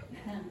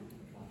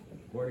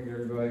Morning,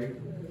 everybody.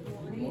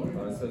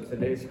 So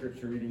today's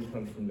scripture reading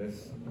comes from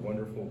this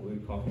wonderful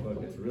blue coffee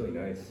mug. It's really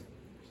nice.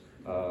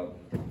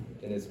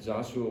 And it's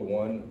Joshua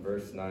 1,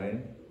 verse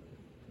 9.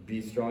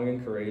 Be strong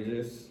and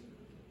courageous.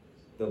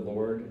 The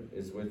Lord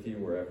is with you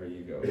wherever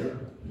you go.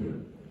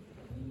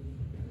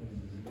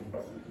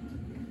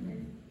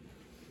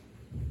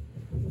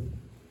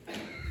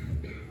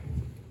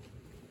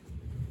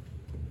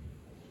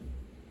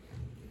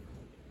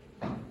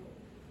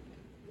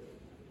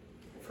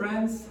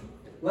 Friends,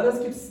 let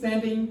us keep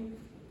standing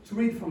to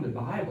read from the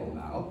Bible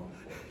now,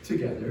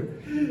 together.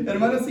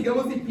 Hermanos,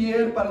 sigamos de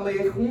pie para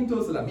leer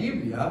juntos la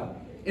Biblia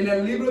en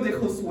el libro de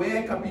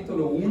Josué,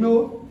 capítulo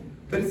 1,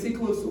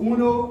 versículos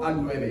 1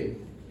 al 9.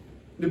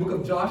 The book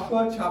of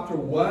Joshua, chapter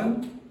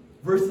 1,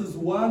 verses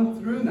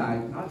 1 through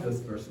 9, not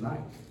just verse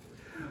 9.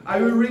 I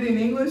will read in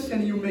English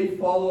and you may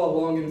follow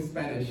along in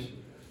Spanish.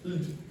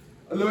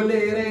 Lo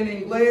leeré en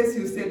inglés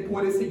y usted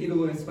puede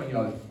seguirlo en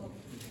español.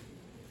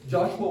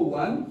 Joshua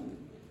 1,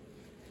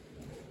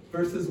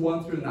 verses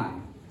 1 through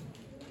 9.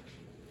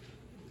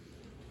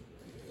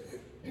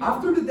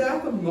 After the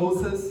death of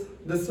Moses,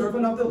 the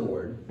servant of the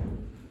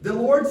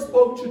Lord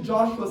spoke to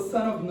Joshua,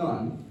 son of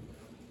Nun,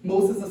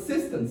 Moses'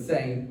 assistant,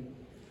 saying,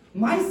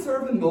 My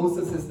servant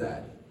Moses is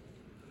dead.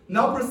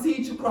 Now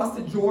proceed to cross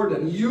the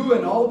Jordan, you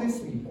and all these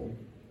people,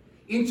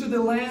 into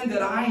the land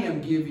that I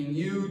am giving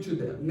to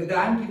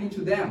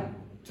them,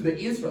 to the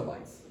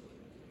Israelites.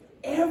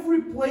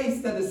 Every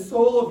place that the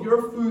sole of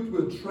your foot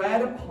will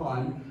tread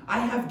upon, I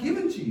have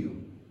given to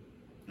you,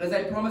 as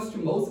I promised to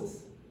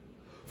Moses.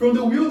 From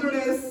the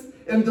wilderness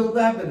and the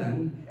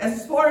Lebanon,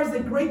 as far as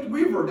the great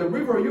river, the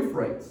river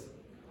Euphrates,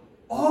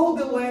 all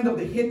the land of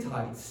the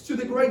Hittites, to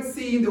the great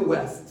sea in the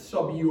west,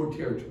 shall be your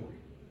territory.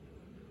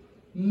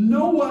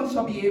 No one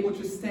shall be able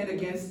to stand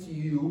against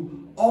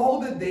you all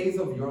the days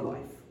of your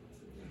life.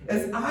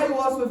 As I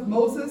was with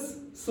Moses,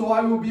 so I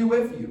will be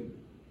with you.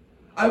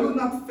 I will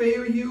not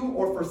fail you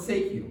or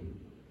forsake you.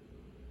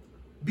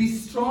 Be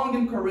strong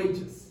and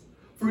courageous,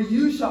 for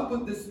you shall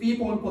put this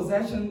people in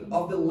possession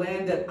of the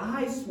land that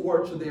I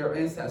swore to their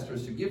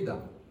ancestors to give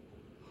them.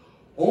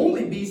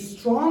 Only be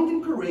strong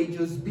and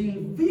courageous,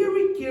 being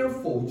very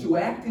careful to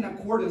act in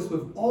accordance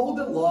with all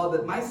the law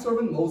that my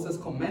servant Moses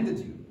commanded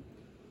you.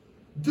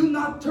 Do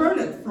not turn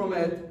it from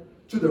it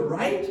to the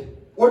right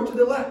or to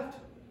the left,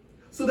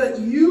 so that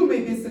you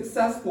may be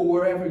successful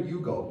wherever you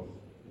go.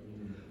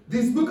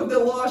 This book of the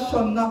law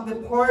shall not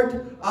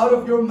depart out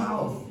of your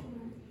mouth.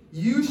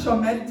 You shall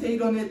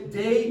meditate on it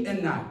day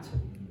and night,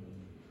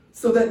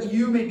 so that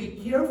you may be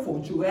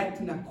careful to act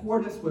in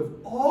accordance with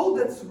all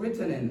that's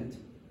written in it.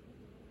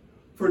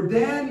 For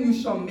then you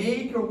shall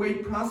make your way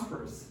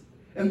prosperous,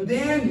 and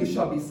then you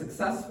shall be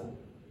successful.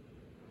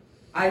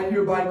 I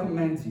hereby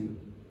command you,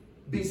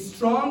 be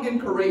strong and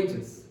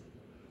courageous.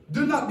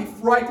 Do not be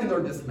frightened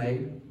or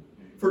dismayed,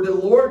 for the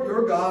Lord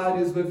your God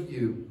is with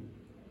you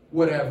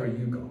wherever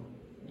you go.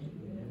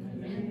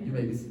 You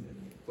may be seated.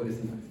 What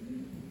is next?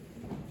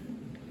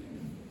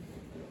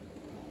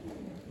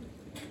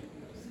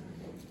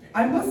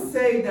 I must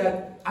say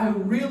that I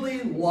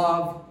really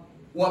love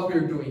what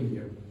we're doing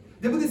here.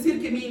 Devo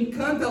decir que me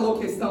encanta lo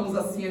que estamos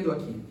haciendo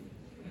aqui.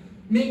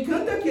 Me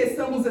encanta que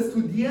estamos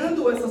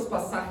estudiando essas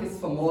passagens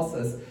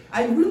famosas.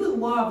 I really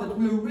love that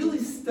we're really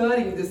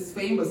studying these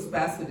famous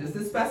passages,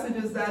 these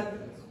passages that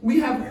we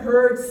have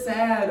heard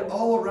said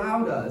all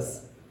around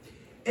us.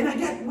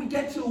 And we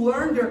get to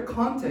learn their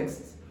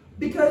contexts,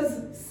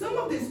 because some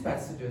of these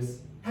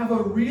passages have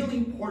a really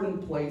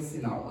important place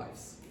in our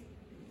lives.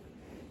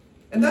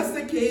 And that's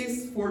the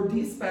case for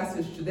this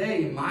passage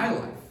today in my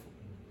life.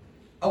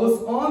 I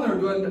was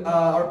honored when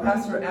our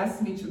pastor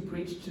asked me to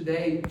preach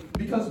today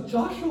because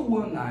Joshua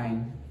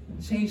 1:9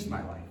 changed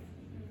my life.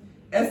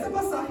 Esta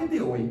passagem de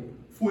hoje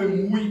foi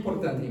muito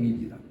importante em minha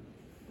vida.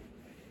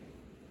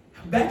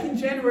 Back in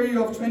January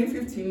of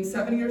 2015,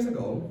 7 years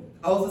ago,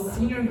 I was a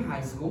senior in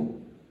high school.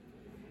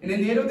 En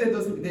enero de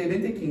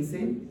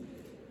 2015,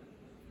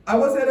 I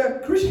was at a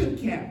Christian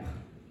camp,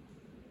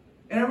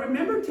 and I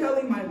remember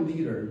telling my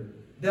leader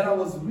that I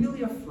was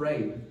really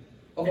afraid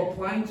of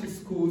applying to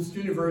schools, to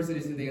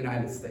universities in the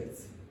United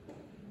States.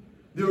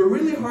 They were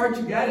really hard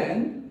to get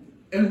in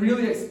and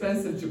really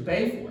expensive to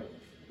pay for.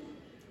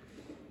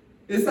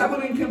 Eu estava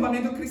no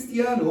encampamento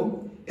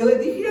cristiano, e le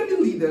dije a mi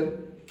líder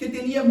que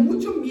tenía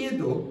mucho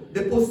miedo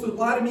de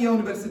postularme a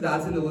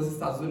universidades nos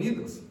Estados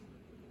Unidos.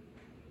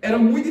 Eram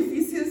muito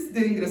difíceis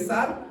de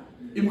ingresar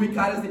e muito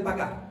caras de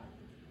pagar.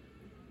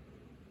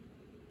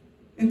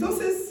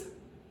 Entonces,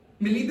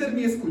 mi líder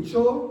me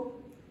escuchó,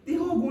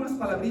 dijo algunas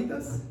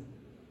palabritas,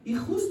 e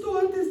justo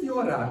antes de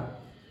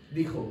orar,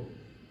 dijo,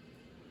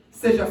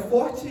 seja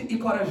forte e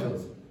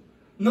corajoso.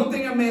 Não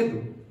tenha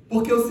medo,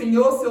 porque o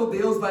Senhor, seu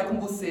Deus, vai com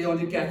você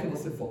onde quer que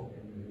você for.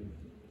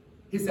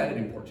 He said it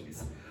in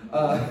Portuguese.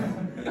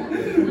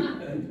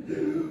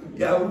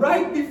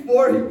 Right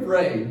before he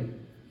prayed,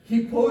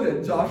 he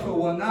quoted Joshua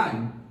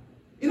 1:9.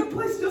 In a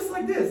place just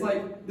like this,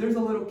 like there's a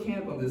little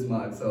camp on this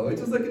mug, so it's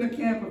just like in a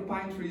camp with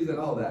pine trees and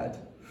all that.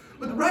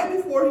 But right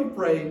before he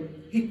prayed,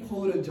 he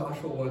quoted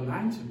Joshua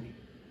 1:9 to me.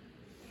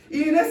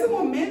 Y en ese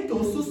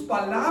momento sus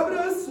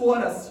palabras, su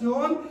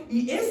oración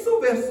y ese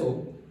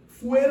verso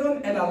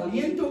fueron el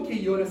aliento que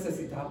yo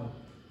necesitaba.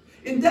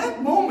 In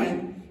that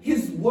moment,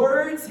 his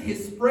words,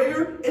 his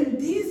prayer, and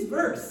this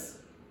verse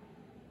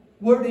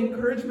were the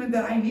encouragement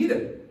that I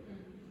needed.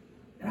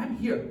 And I'm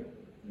here.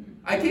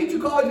 I came to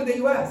college in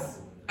the US.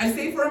 I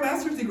stayed for a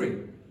master's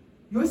degree.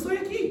 Yo estoy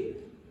aquí.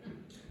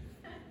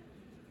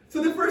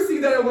 So the first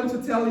thing that I want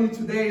to tell you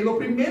today, lo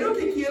primero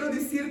que quiero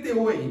decirte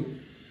hoy,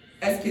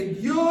 es que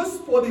Dios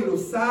puede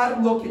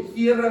usar lo que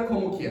quiera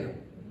como quiera.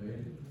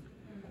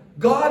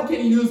 God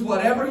can use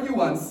whatever He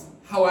wants,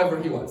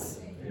 however He wants.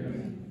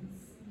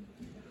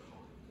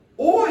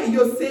 Hoy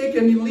yo sé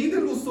que mi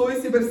líder usó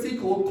ese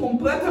versículo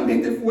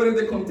completamente fuera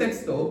de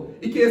contexto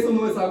y que eso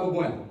no es algo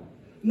bueno.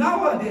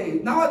 Now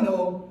I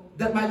know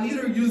that my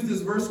leader used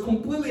this verse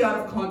completely out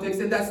of context,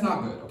 and that's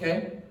not good,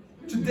 okay?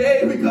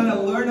 Today we're going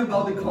to learn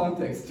about the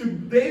context.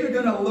 Today we're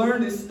going to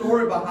learn the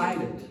story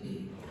behind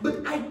it.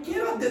 But I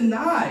cannot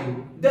deny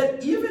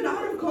that even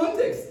out of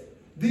context,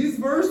 this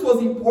verse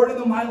was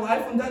important in my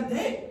life on that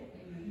day.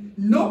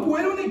 No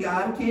puedo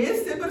negar que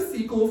este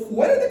versículo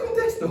fuera de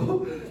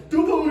contexto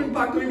tuvo un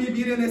impacto en mi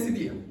vida en ese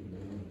día.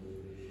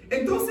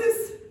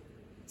 Entonces,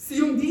 si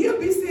un día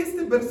viste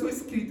este verso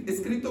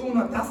escrito en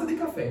una taza de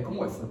café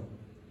como esta,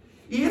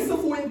 y eso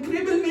fue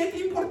increíblemente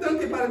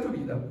importante para tu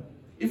vida,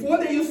 if one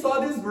day you saw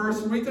this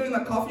verse written in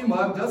a coffee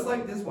mug just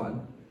like this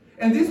one,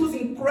 and this was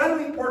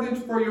incredibly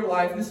important for your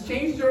life, this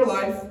changed your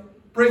life,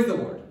 praise the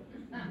Lord.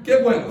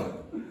 Qué bueno.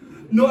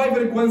 No hay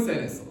vergüenza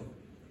en eso.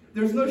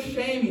 There's no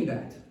shame in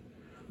that.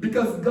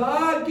 Because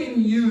God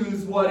can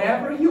use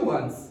whatever He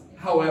wants,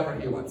 however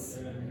He wants.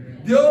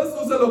 Dios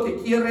usa lo que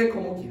quiere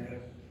como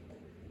quiere.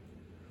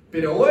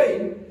 Pero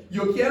hoy,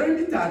 yo quiero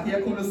invitarte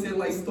a conocer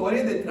la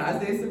historia detrás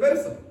de ese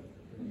verso.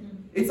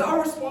 It's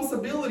our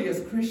responsibility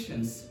as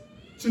Christians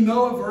to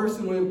know a verse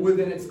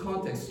within its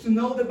context, to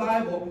know the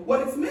Bible,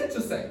 what it's meant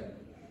to say.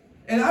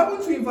 And I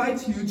want to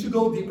invite you to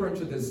go deeper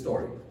into this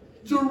story,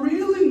 to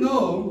really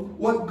know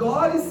what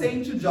God is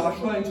saying to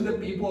Joshua and to the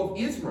people of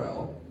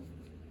Israel.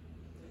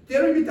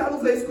 Quiero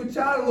invitarlos a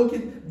escuchar lo que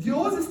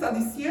Dios está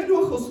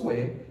diciendo a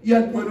Josué y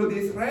al pueblo de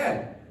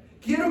Israel.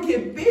 Quiero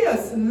que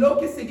veas lo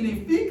que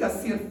significa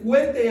ser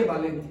fuerte y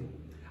valiente.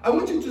 I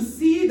want you to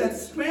see that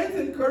strength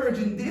and courage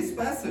in this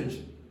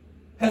passage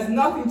has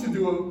nothing to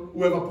do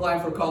with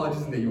applying for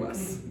colleges in the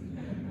US.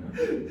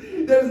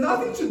 There's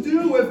nothing to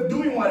do with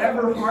doing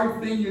whatever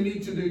hard thing you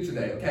need to do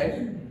today,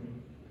 okay?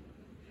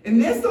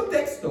 En este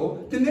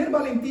texto, tener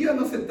valentía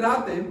no se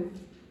trata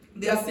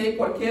de hacer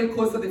cualquier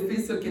cosa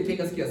difícil que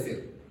tengas que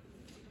hacer.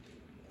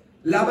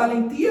 La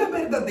valentía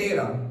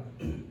verdadera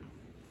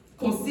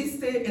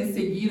consiste en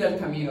seguir el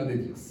camino de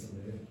Dios.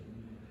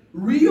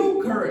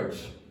 Real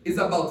courage is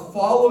about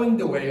following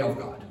the way of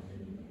God.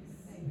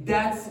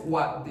 That's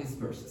what this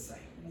verse is saying.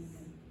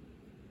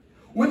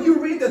 When you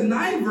read the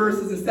 9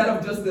 verses instead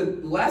of just the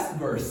last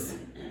verse,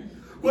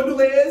 cuando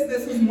lees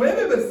esos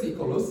 9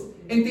 versículos,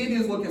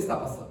 entiendes lo que está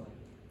pasando.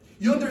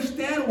 You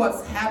understand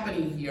what's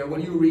happening here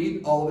when you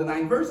read all the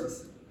 9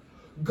 verses.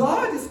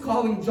 God is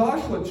calling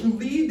Joshua to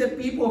lead the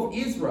people of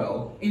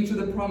Israel into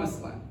the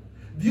promised land.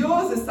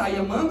 Dios está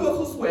llamando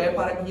a Josué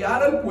para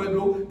guiar al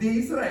pueblo de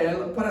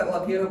Israel para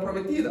la tierra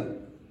prometida.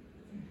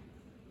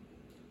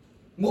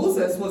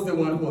 Moses was the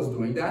one who was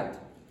doing that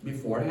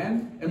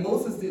beforehand, and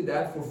Moses did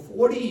that for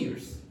 40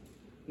 years.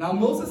 Now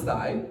Moses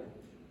died,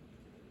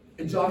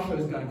 and Joshua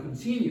is going to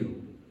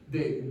continue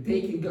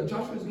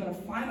Joshua is going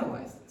to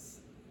finalize this.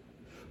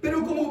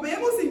 Pero como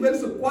vemos en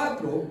verso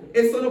 4,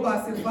 eso no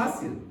va a ser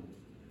fácil.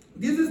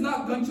 This is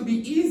not going to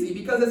be easy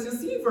because as you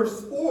see in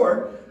verse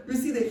 4, you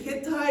see the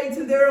Hittites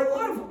and there are a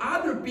lot of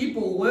other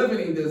people living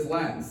in these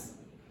lands.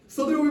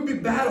 So there will be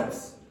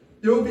battles.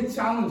 There will be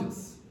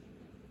challenges.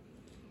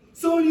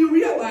 So when you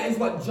realize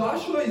what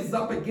Joshua is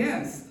up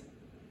against,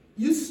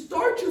 you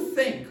start to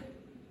think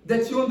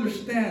that you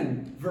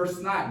understand verse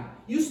 9.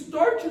 You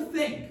start to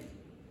think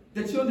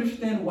that you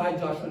understand why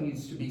Joshua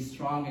needs to be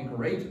strong and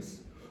courageous.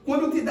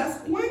 Cuando te das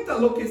cuenta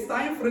lo que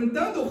está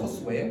enfrentando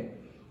Josué,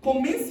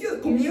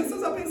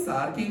 comienzas a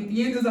pensar que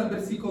entiendes al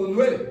versículo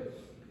 9.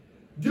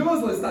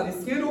 Dios le está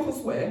diciendo a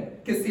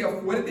Josué que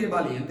sea fuerte y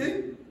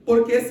valiente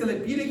porque se le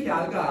pide que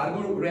haga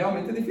algo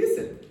realmente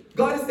difícil.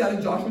 God is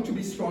telling Joshua to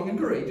be strong and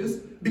courageous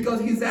because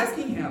He's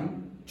asking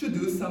him to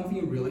do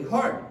something really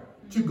hard,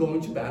 to go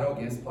into battle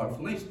against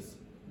powerful nations.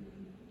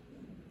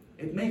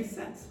 It makes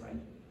sense, right?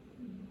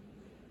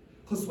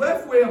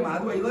 Josué fue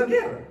llamado a ir a la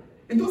guerra.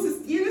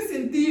 Entonces tiene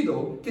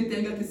sentido que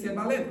tenga que ser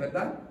valiente,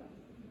 ¿verdad?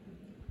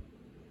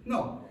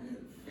 No.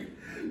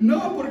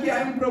 No, porque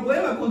hay un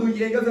problema cuando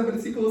llegas al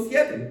versículo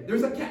 7.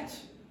 There's a catch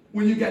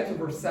when you get to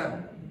verse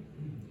 7.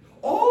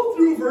 All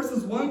through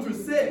verses 1 through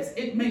 6,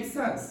 it makes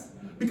sense.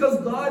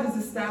 Because God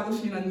is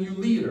establishing a new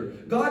leader.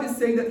 God is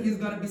saying that He's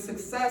going to be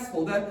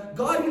successful, that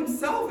God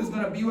Himself is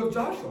going to be with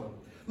Joshua.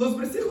 Los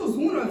versículos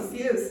 1 al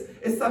 6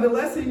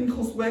 establecen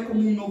Josué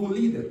como un nuevo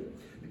líder.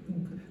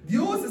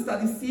 Dios está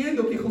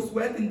diciendo que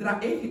Josué tendrá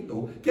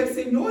éxito, que el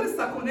Señor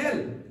está con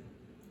él.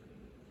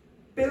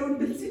 Pero en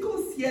versículo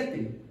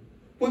 7,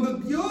 Cuando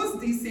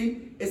Dios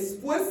dice,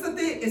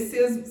 esfuérzate y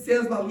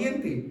seas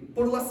valiente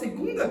por la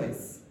segunda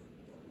vez,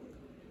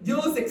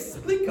 Dios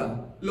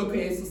explica lo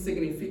que eso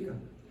significa.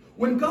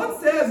 When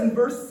God says in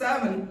verse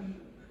 7,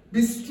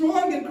 be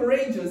strong and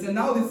courageous, and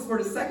now this is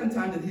for the second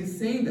time that he's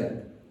saying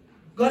that,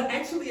 God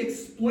actually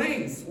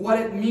explains what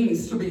it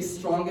means to be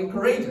strong and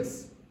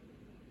courageous.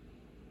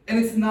 And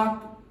it's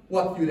not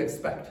what you'd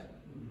expect.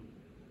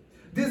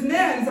 This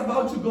man is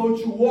about to go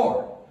to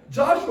war.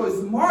 Joshua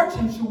is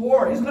marching to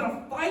war. He's going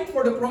to fight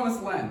for the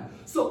promised land.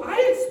 So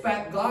I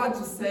expect God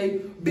to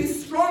say, be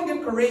strong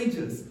and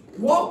courageous.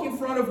 Walk in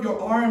front of your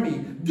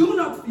army. Do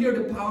not fear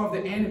the power of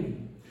the enemy.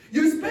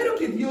 Yo espero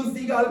que Dios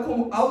diga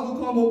algo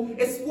como,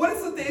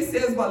 esfuérzate y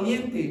seas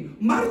valiente.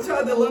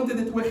 Marcha adelante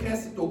de tu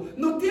ejército.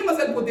 No temas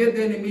el poder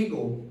del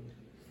enemigo.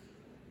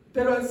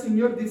 Pero el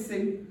Señor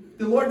dice,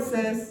 the Lord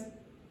says,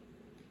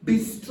 be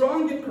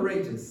strong and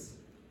courageous.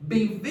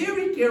 Be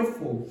very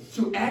careful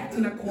to act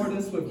in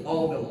accordance with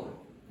all the law.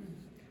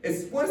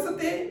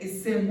 Esfuérzate y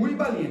sé muy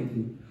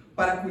valiente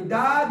para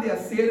cuidar de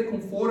hacer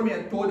conforme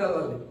a toda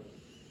la ley.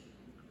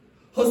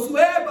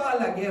 Josué va a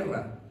la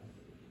guerra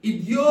y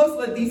Dios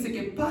le dice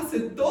que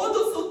pase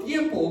todo su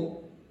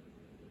tiempo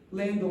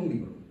leyendo un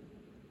libro.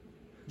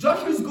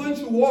 Joshua is going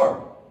to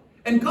war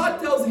and God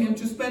tells him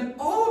to spend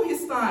all of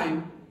his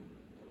time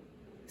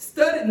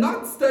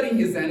not studying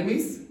his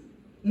enemies,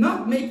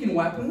 not making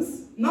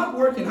weapons, not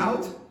working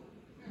out,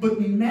 but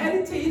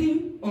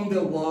meditating on the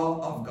law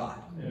of God.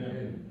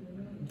 Amen.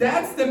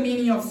 That's the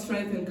meaning of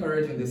strength and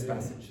courage in this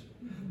passage.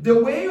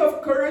 The way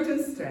of courage and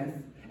strength,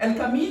 el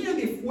camino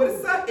de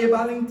fuerza y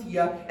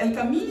valentía, el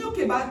camino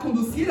que va a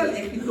conducir al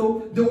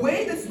éxito, the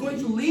way that's going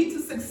to lead to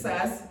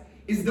success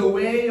is the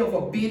way of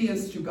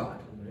obedience to God.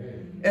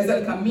 Amen. Es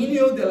el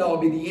camino de la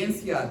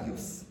obediencia a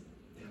Dios.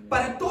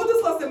 Para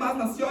todas las demás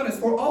naciones,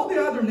 for all the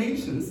other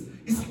nations,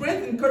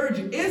 strength and courage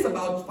is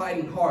about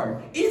fighting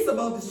hard, is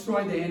about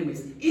destroying the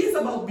enemies, is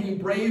about being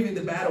brave in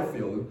the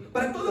battlefield.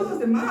 Para todas las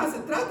demás,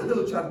 se trata de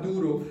luchar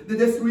duro, de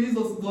destruir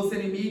los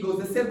enemigos,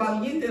 de ser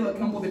valiente en el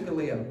campo de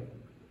pelea.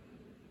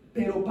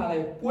 Pero para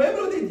el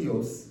pueblo de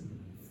Dios,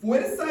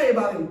 fuerza y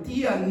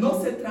valentía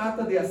no se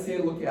trata de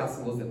hacer lo que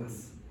hacen los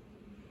demás.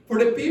 For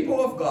the people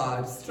of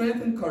God,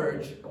 strength and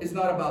courage is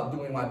not about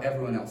doing what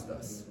everyone else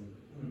does.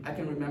 I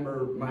can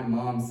remember my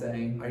mom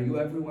saying, "Are you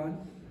everyone?"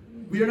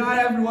 We are not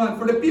everyone.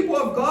 For the people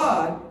of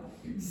God,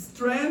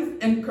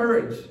 strength and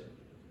courage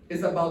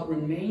is about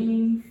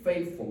remaining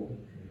faithful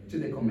to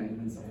the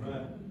commandments of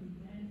God.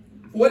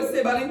 Fuerza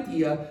y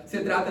valentía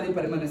se trata de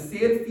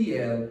permanecer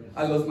fiel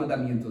a los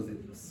mandamientos de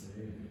Dios.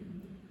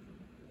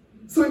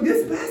 So in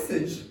this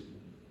passage,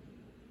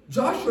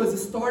 Joshua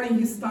is starting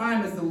his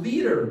time as the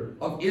leader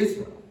of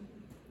Israel.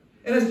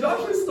 And as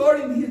Joshua is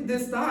starting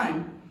this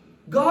time,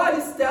 God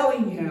is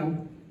telling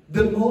him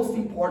the most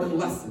important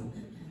lesson.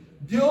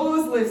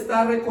 Dios le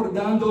está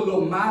recordando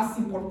lo más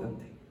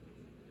importante.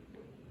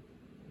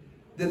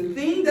 The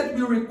thing that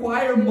will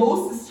require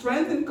most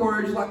strength and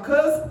courage, la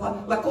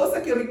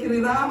cosa que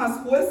requerirá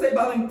más fuerza y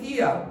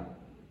valentía,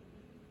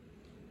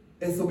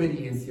 es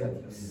obediencia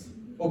a Dios.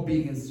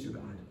 Obedience to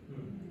God.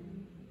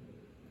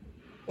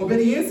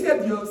 Obediencia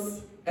a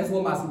Dios es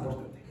lo más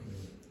importante.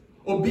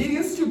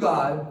 Obedience to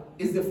God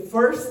is the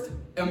first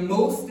and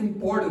most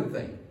important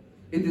thing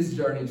in this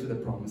journey to the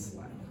promised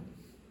land.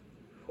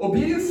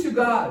 Obedience to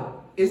God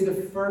is the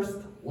first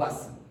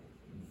lesson.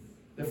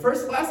 The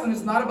first lesson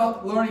is not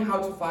about learning how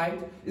to fight.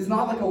 It's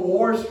not like a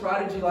war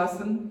strategy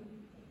lesson.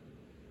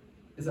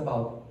 It's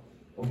about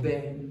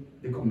obeying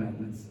the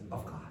commandments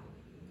of God.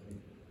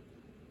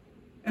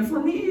 And for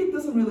me, it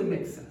doesn't really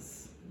make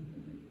sense.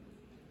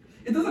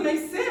 It doesn't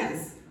make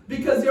sense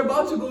because you're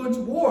about to go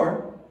into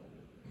war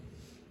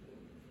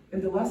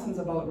and the lesson's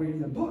about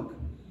reading a book.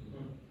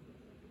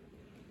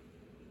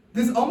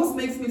 This almost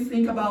makes me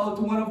think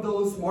about one of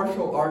those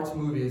martial arts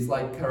movies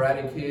like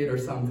Karate Kid or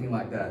something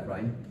like that,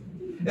 right?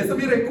 Esto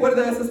me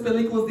recuerda a esas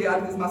películas de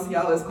artes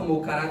marciales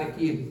como Karate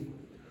Kid.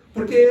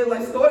 Porque la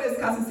historia es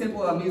casi siempre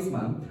la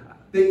misma.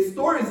 The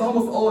story is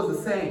almost always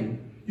the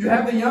same. You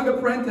have the young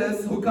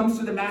apprentice who comes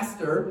to the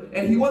master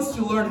and he wants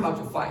to learn how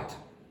to fight.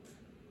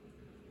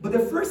 But the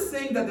first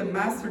thing that the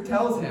master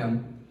tells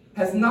him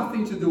has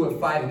nothing to do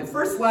with fighting. The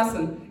first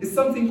lesson is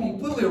something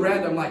completely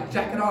random like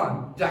jacket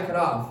on, jacket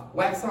off,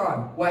 wax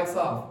on, wax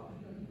off.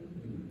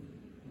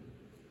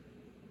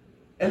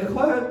 El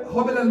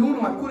joven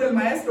alumno acude al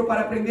maestro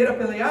para aprender a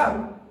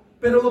pelear,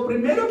 pero lo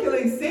primero que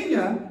le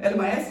enseña el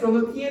maestro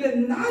no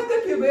tiene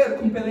nada que ver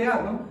con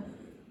pelear, ¿no?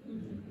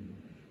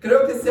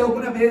 Creo que si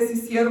alguna vez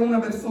hiciera una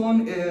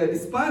versión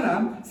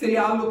hispana,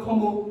 sería algo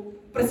como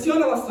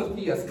presiona las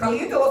tortillas,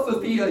 calienta las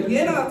tortillas,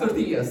 llena las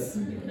tortillas.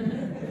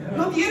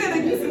 No tiene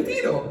ningún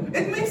sentido.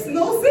 It makes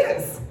no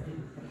sense.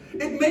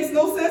 It makes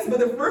no sense, but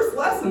the first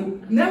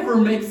lesson never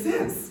makes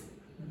sense.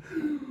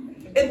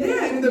 And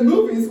then in the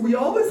movies, we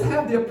always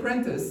have the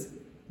apprentice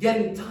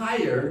getting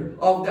tired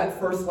of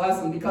that first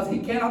lesson because he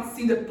cannot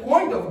see the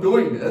point of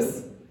doing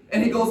this,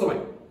 and he goes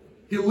away.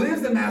 He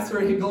leaves the master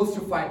and he goes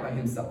to fight by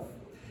himself.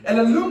 El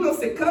alumno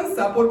se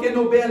cansa porque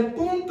no ve el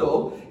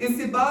punto y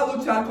se va a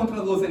luchar contra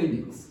los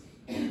enemigos.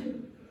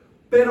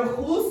 Pero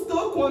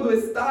justo cuando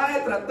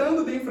está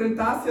tratando de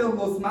enfrentarse a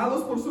los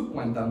malos por su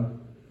cuenta,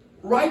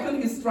 right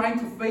when he's trying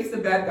to face the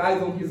bad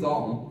guys on his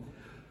own,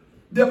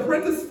 the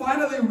apprentice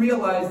finally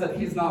realized that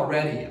he's not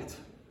ready yet.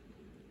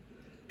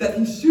 That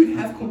he should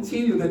have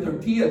continued the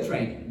tortilla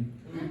training.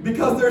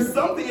 Because there's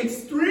something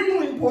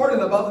extremely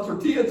important about the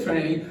tortilla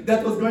training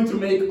that was going to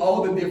make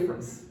all the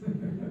difference.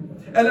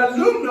 El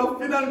alumno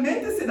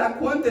finalmente se da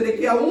cuenta de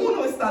que aún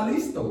no está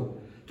listo,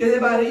 que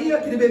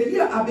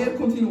debería haber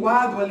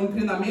continuado el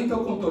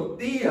entrenamiento con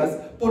tortillas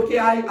porque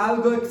hay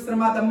algo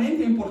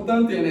extremadamente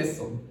importante en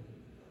eso.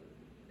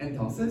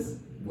 Entonces,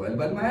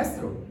 vuelve al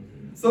maestro.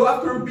 So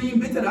after being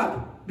beaten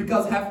up,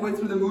 because halfway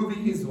through the movie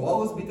he's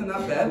always beaten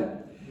up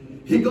bad,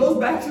 he goes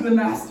back to the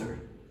master.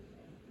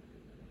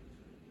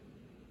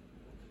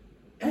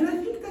 And I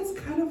think that's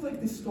kind of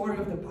like the story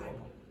of the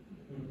Bible.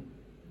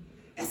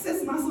 Essa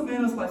es más o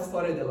menos la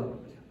historia de la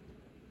Biblia.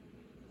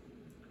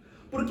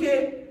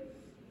 Porque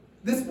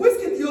después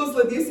que Dios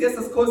le dice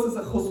esas cosas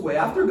a Josué,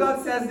 after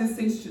God says these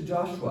things to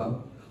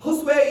Joshua,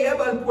 Josué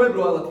lleva al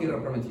pueblo a la tierra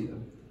prometida.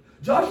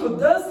 Joshua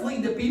does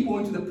lead the people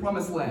into the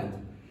promised land.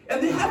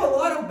 And they have a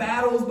lot of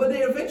battles, but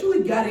they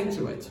eventually get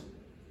into it.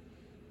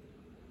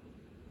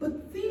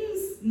 But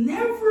things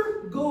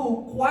never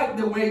go quite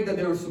the way that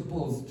they were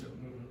supposed to.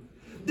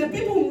 The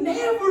people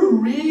never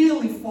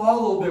really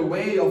follow the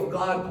way of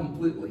God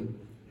completely.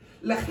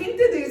 La gente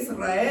de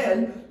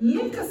Israel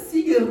nunca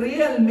sigue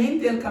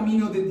realmente el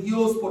camino de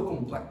Dios por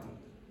completo.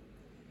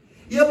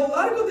 Y a lo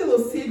largo de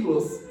los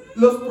siglos,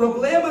 los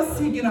problemas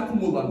siguen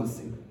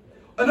acumulándose.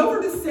 And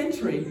over the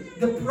century,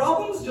 the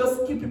problems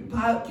just keep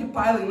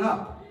piling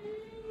up.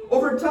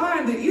 Over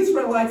time, the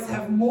Israelites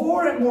have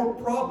more and more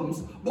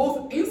problems,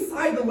 both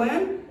inside the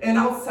land and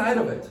outside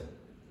of it.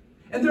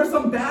 And there are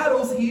some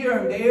battles here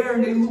and there,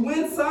 and they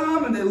win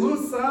some and they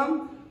lose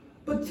some,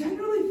 but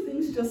generally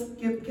things just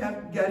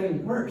kept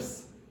getting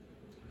worse.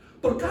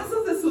 Por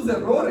causa de sus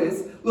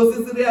errores, los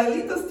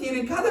israelitas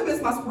tienen cada vez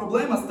más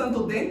problemas,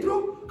 tanto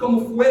dentro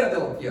como fuera de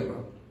la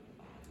tierra.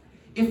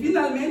 Y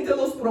finalmente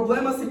los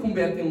problemas se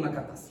convierten en una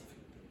catástrofe.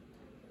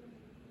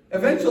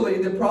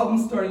 Eventually, the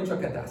problems turn into a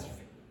catastrophe.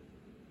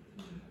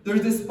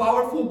 There's this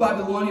powerful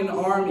Babylonian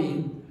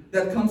army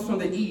that comes from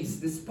the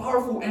east, this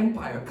powerful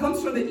empire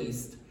comes from the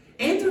east,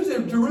 enters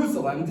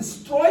Jerusalem,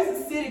 destroys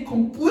the city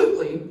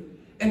completely,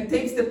 and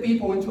takes the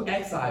people into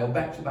exile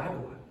back to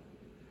Babylon.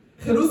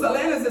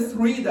 Jerusalén es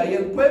destruida y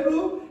el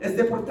pueblo es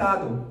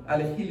deportado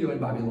al exilio en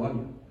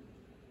Babilonia.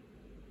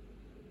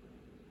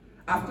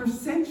 After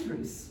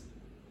centuries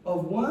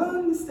of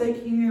one mistake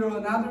here,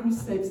 another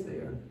mistakes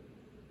there,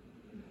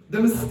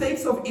 the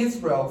mistakes of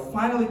Israel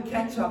finally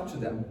catch up to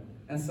them,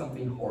 and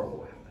something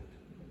horrible happened.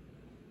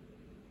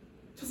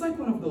 Just like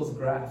one of those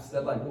graphs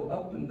that like go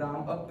up and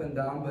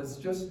down, but it's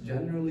just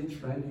generally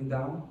trending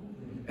down,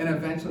 and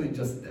eventually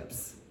just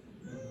dips.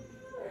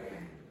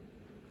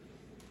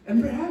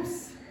 And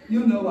perhaps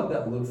you know what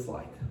that looks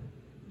like.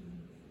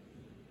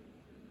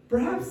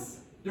 Perhaps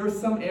there's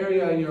some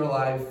area in your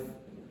life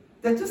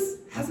that just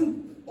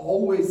hasn't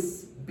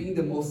always been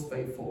the most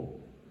faithful,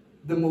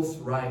 the most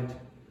right,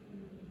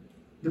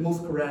 the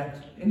most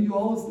correct, and you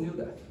always knew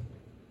that.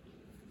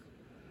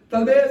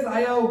 Tal vez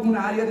haya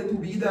alguna área de tu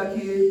vida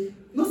que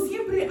no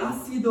siempre ha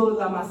sido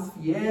la más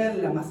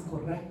fiel, la más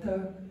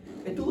correcta,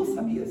 y tú lo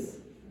sabías.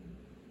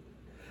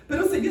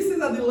 Pero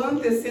seguiste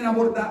adelante sin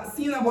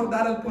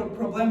abordar el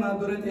problema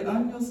durante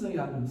años y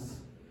años.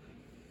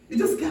 You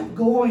just kept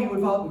going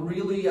without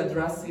really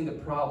addressing the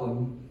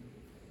problem.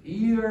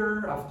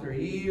 Year after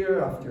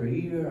year after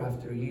year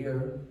after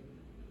year.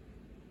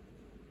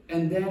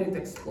 And then it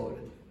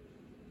exploded.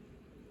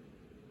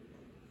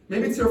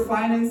 Maybe it's your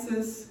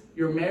finances,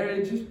 your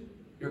marriage,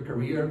 your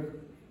career.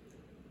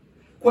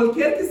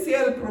 Cualquier que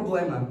sea el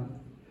problema,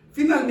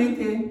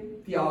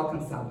 finalmente te ha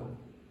alcanzado.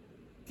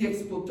 Te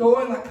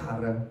explotó en la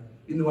cara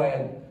y no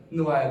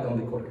hay a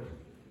dónde correr.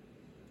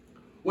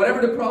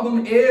 Whatever the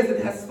problem is,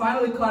 it has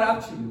finally caught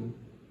up to you.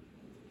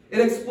 It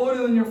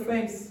exploded in your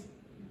face.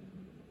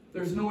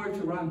 There's nowhere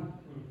to run.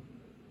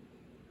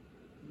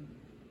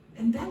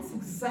 And that's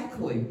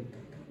exactly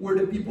where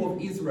the people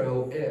of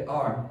Israel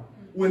are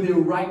when they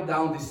write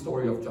down the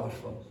story of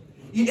Joshua.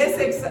 Y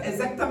ese es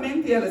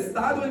exactamente el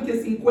estado en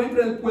que se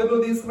encuentra el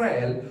pueblo de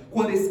Israel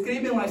cuando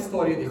escriben la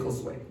historia de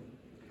Josué.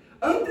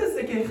 Antes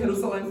de que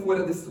Jerusalén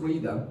fuera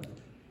destruida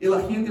y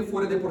la gente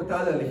fuera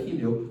deportada al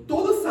exilio,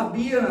 todos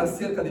sabían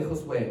acerca de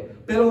Josué,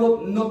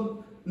 pero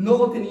no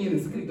lo tenían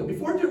escrito.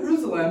 Before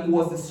Jerusalem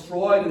was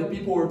destroyed and the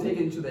people were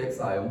taken to the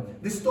exile,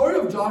 the story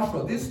of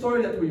Joshua, this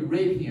story that we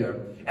read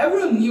here,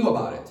 everyone knew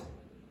about it,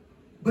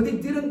 but they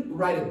didn't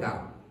write it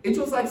down. It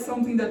was like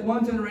something that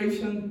one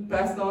generation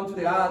passed on to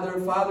the other,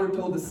 father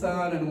told the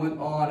son, and went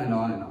on and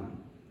on and on.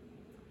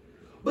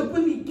 But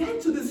when we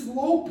get to this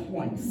low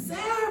point,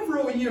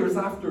 several years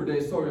after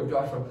the story of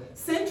Joshua,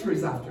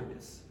 centuries after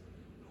this,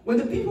 When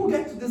the people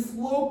get to this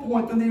low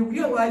point, when they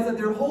realize that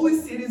their holy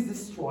city is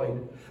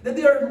destroyed, that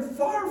they are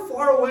far,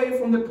 far away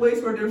from the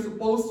place where they're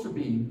supposed to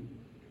be,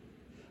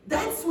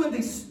 that's when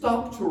they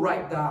stop to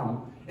write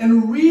down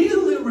and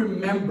really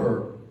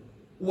remember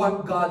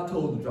what God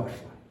told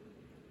Joshua.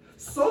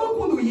 Solo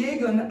quando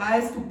llegan a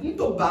este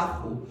punto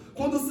bajo,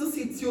 cuando su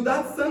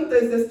ciudad santa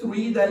es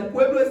destruida, el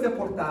pueblo es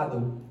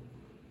deportado,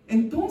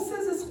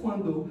 entonces es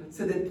cuando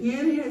se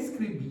detiene a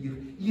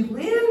escribir y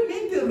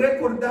realmente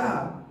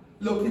recordar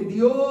lo que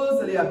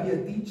Dios le había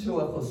dicho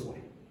a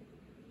Josué.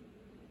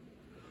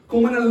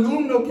 Como un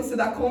alumno que se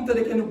da cuenta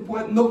de que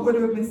no puede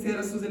vencer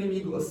a sus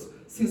enemigos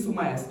sin su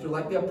maestro,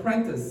 like the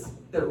apprentice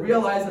that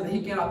realizes that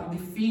he cannot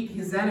defeat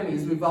his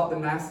enemies without the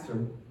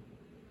master.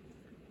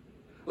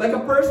 Like a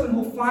person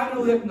who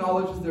finally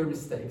acknowledges their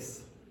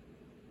mistakes.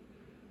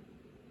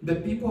 The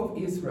people of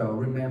Israel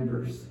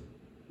remembers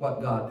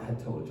what God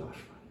had told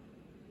Joshua.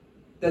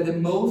 That the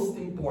most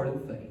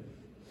important thing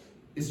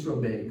is to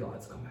obey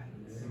God's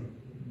commandments.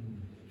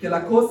 Que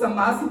la cosa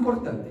más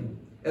importante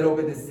era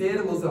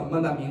obedecer los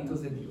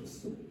mandamientos de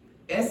Dios.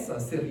 Esa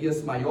sería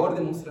su mayor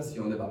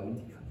demostración de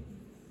valentía.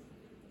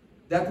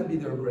 That would be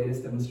their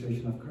greatest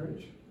demonstration of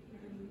courage.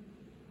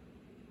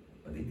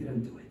 But they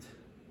didn't do it.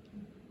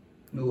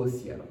 No lo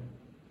hicieron.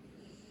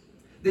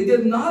 They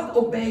did not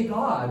obey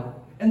God,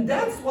 and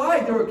that's why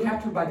they were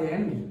captured by the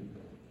enemy.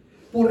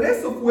 Por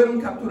eso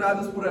fueron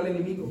capturados por el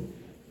enemigo.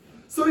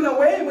 So in a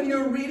way, when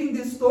you're reading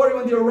this story,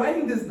 when they're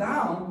writing this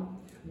down,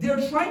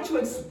 they're trying to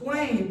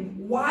explain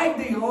why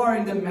they are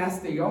in the mess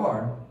they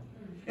are.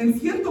 En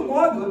cierto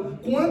modo,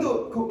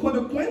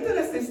 cuando cuentan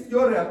esta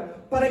historia,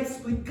 para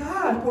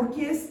explicar por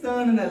qué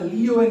están en el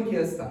lío en que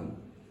están.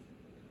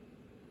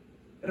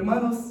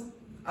 Hermanos,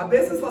 a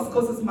veces las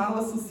cosas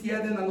malas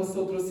suceden a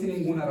nosotros sin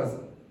ninguna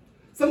razón.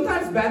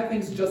 Sometimes bad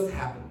things just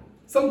happen.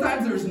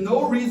 Sometimes there's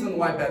no reason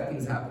why bad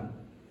things happen.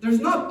 There's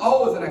not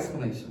always an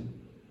explanation.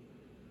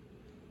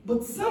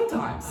 But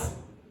sometimes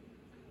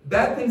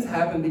bad things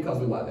happen because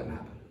we let them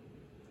happen.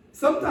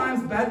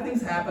 Sometimes bad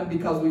things happen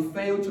because we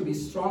fail to be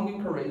strong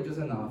and courageous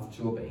enough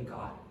to obey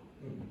God.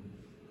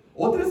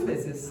 Outras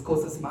vezes,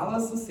 coisas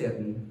malas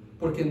sucedem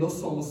porque não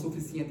somos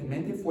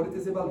suficientemente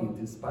fuertes e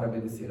valientes para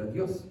obedecer a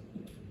Deus.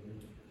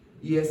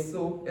 E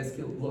isso é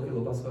lo que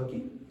lo pasó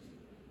aqui.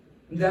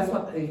 And that's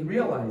what they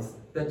realized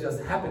that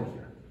just happened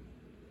here.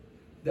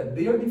 That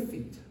their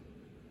defeat,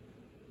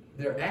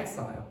 their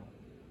exile,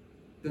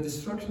 the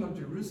destruction of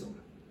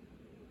Jerusalem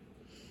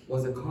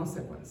was a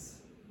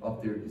consequence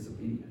of their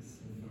disobedience.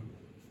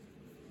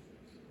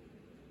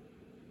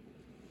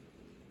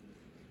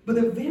 But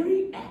the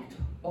very act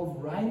of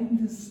writing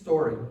this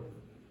story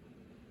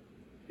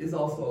is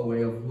also a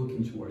way of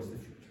looking towards the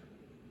future.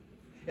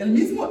 El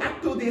mismo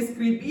acto de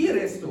escribir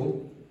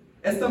esto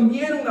es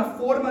también una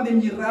forma de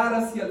mirar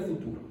hacia el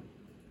futuro.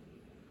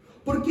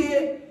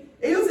 Porque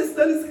ellos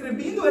están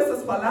escribiendo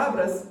esas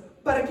palabras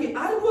para que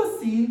algo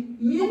así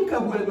nunca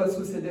vuelva a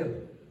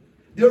suceder.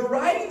 They're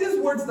writing these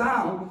words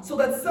down so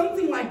that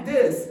something like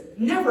this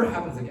never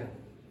happens again.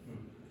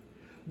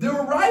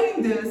 They're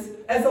writing this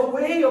as a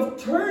way of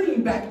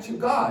turning back to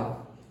God.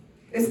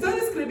 Están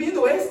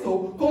escribiendo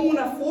esto como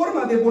una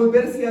forma de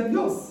volverse a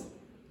Dios.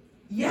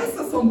 Y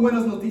estas son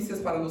buenas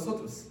noticias para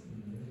nosotros.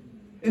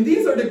 And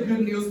these are the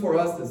good news for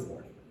us this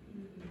morning.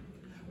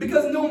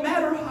 Because no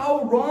matter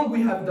how wrong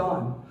we have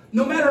done,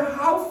 no matter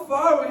how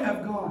far we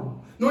have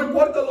gone, no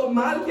importa lo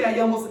mal que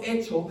hayamos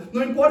hecho,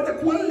 no importa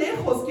cuán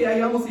lejos que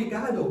hayamos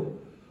llegado,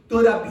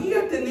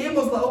 todavía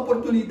tenemos la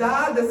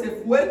oportunidad de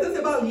ser fuertes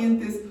y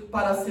valientes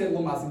para hacer lo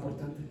más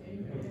importante.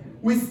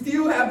 We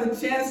still have the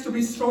chance to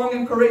be strong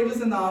and courageous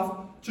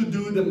enough to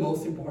do the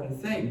most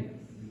important thing.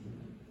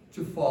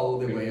 To follow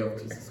the way of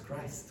Jesus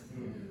Christ.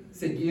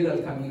 Seguir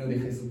el camino de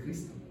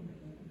Jesucristo.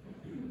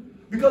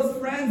 Because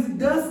friends, it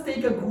does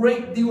take a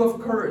great deal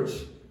of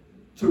courage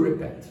to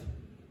repent.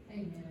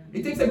 Amen.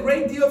 It takes a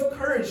great deal of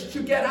courage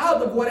to get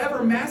out of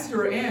whatever mess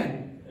you're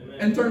in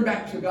and turn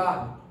back to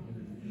God.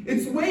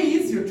 It's way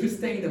easier to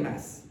stay in the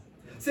mess.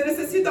 Se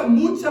necesita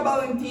mucha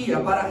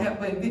valentía para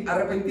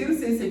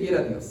arrepentirse y seguir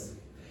a Dios.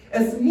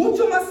 Es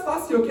mucho más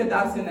fácil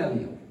quedarse en el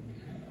lío.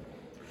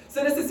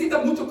 Se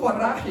necesita mucho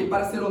coraje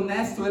para ser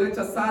honesto y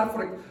rechazar,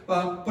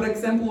 por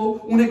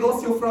ejemplo, un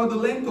negocio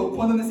fraudulento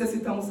cuando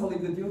necesitamos salir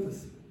de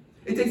deudas.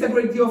 It takes a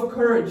great deal of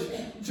courage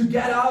to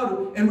get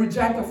out and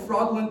reject a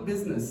fraudulent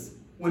business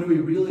when we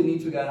really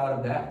need to get out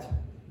of that.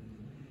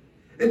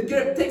 It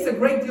takes a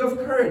great deal of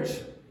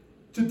courage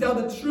to tell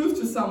the truth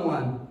to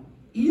someone,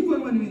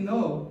 even when we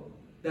know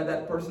that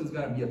that person is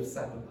going to be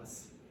upset with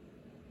us.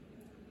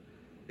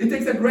 It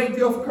takes a great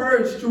deal of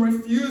courage to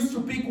refuse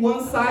to pick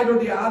one side or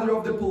the other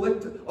of the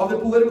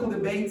political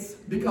debates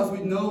because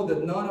we know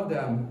that none of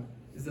them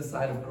is the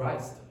side of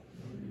Christ.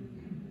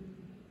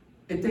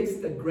 It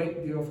takes a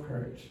great deal of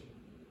courage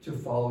to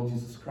follow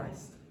Jesus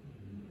Christ.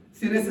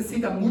 Se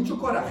necesita mucho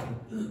coraje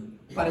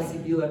para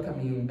seguir el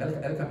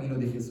camino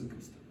de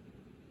Jesucristo.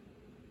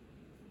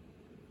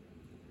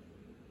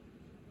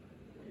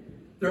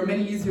 There are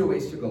many easier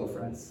ways to go,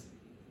 friends.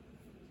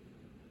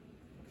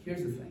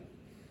 Here's the thing.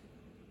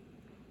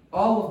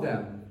 all of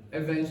them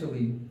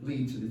eventually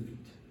lead to defeat.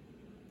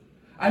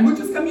 Hay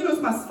muchos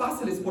caminos más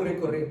fáciles por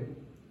recorrer,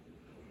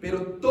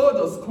 pero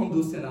todos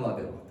conducen a la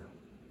derrota.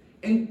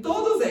 En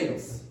todos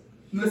ellos,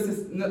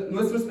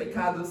 nuestros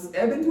pecados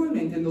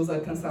eventualmente nos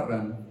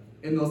alcanzarán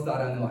y nos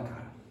darán en la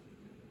cara.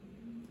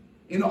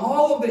 In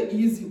all of the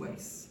easy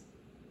ways,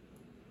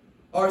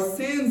 our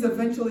sins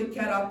eventually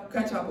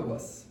catch up with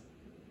us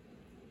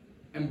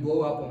and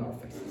blow up on our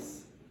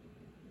faces.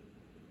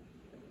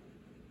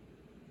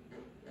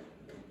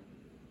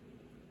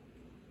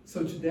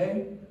 So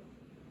today,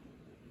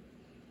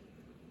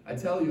 I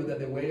tell you that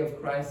the way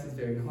of Christ is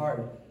very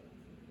hard.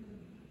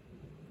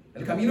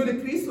 El camino de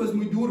Cristo es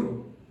muy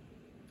duro.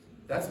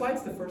 That's why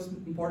it's the first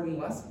important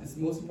lesson. It's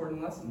the most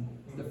important lesson.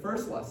 It's the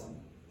first lesson.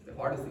 It's the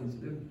hardest thing to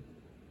do.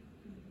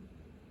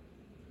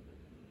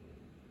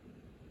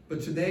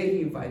 But today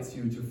he invites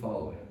you to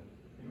follow him.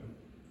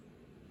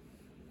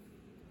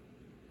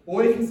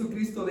 Hoy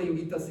Jesucristo le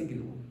invita a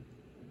seguirlo.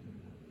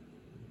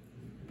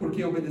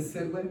 Porque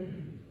obedecerle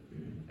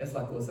es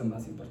la cosa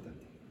más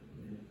importante.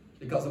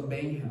 Because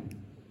obeying him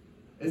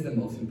is the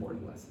most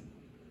important lesson.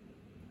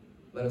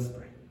 Let us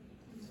pray.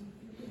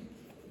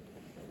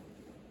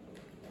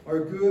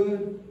 Our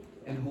good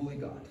and holy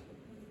God,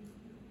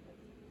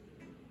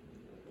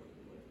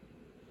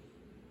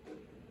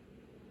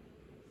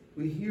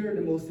 we hear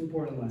the most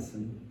important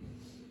lesson,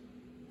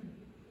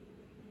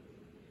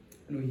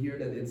 and we hear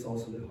that it's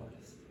also the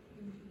hardest.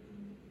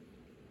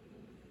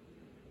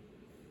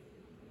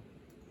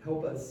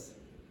 Help us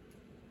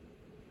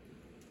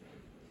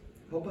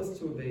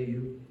to obey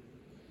you.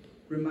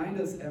 Remind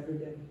us every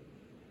day.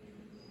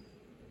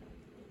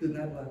 Do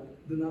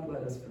not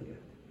let us forget.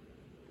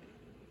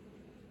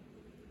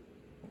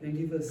 And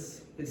give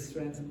us the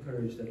strength and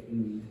courage that we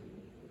need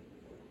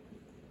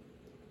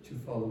to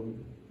follow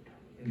you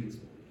in this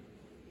way.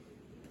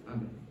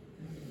 Amen.